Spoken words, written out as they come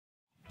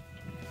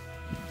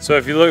So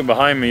if you look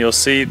behind me, you'll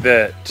see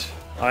that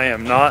I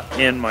am not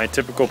in my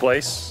typical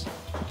place.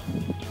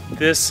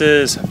 This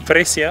is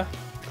Fresia.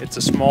 It's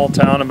a small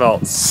town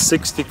about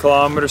 60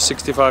 kilometers,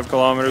 65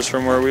 kilometers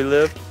from where we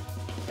live.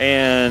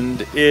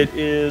 And it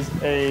is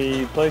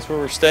a place where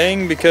we're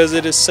staying because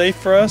it is safe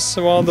for us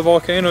while the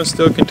volcano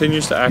still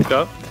continues to act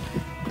up.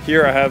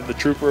 Here I have the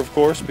trooper, of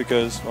course,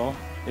 because, well,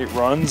 it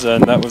runs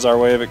and that was our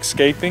way of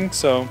escaping,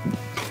 so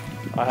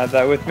I had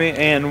that with me.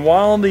 And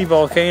while the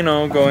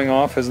volcano going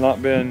off has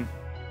not been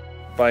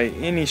by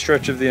any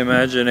stretch of the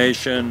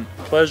imagination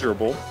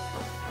pleasurable,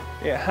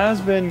 it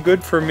has been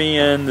good for me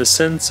in the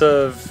sense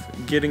of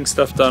getting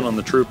stuff done on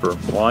the trooper.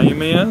 Why, you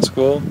may ask?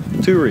 Well,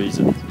 two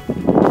reasons.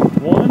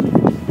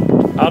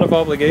 One, out of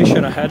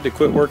obligation, I had to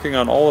quit working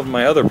on all of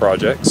my other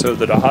projects, so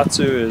the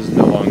Daihatsu is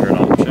no longer an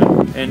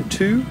option. And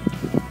two,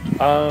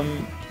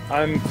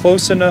 I'm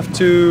close enough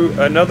to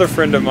another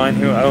friend of mine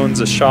who owns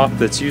a shop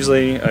that's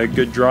usually a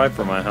good drive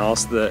from my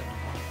house that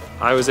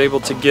I was able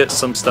to get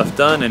some stuff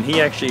done, and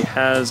he actually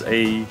has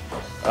a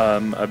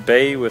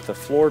bay with a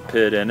floor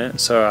pit in it,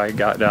 so I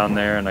got down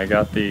there and I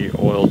got the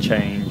oil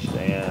changed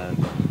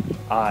and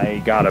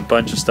I got a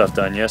bunch of stuff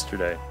done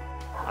yesterday.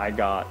 I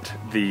got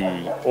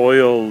the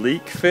oil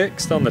leak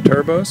fixed on the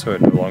turbo so it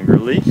no longer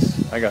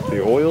leaks. I got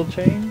the oil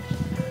changed.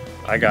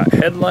 I got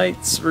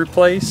headlights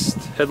replaced,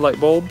 headlight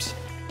bulbs.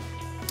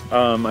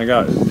 I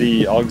got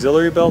the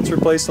auxiliary belts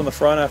replaced on the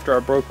front after I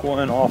broke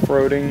one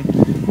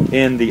off-roading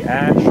in the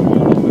ash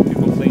when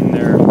people clean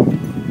their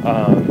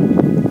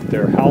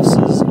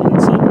houses on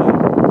Sunday,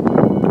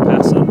 the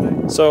past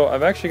Sunday. So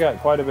I've actually got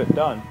quite a bit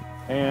done,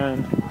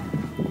 and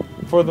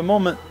for the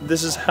moment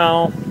this is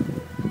how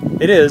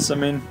it is. I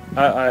mean,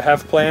 I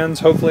have plans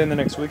hopefully in the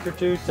next week or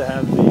two to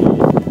have the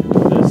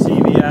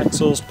CV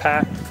axles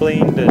packed,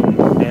 cleaned,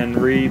 and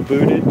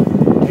rebooted.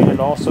 And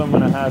also I'm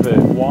going to have it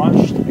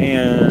washed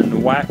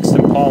and waxed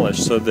and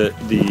polished so that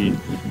the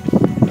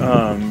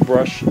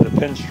brush, the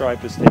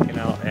pinstripe is taken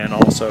out, and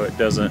also it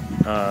doesn't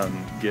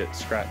get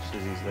scratched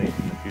as easily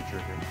in the future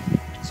here.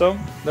 So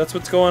that's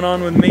what's going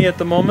on with me at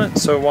the moment.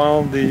 So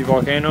while the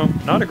volcano,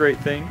 not a great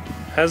thing,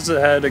 has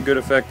had a good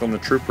effect on the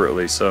trooper at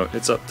least, so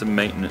it's up to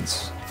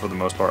maintenance for the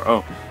most part.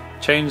 Oh,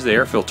 changed the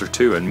air filter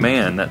too, and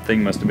man, that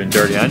thing must have been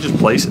dirty. I just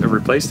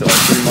replaced it like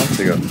 3 months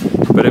ago,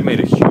 but it made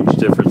a huge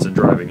difference in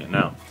driving it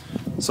now.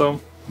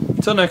 So,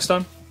 until next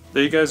time,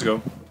 there you guys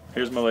go.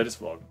 Here's my latest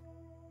vlog.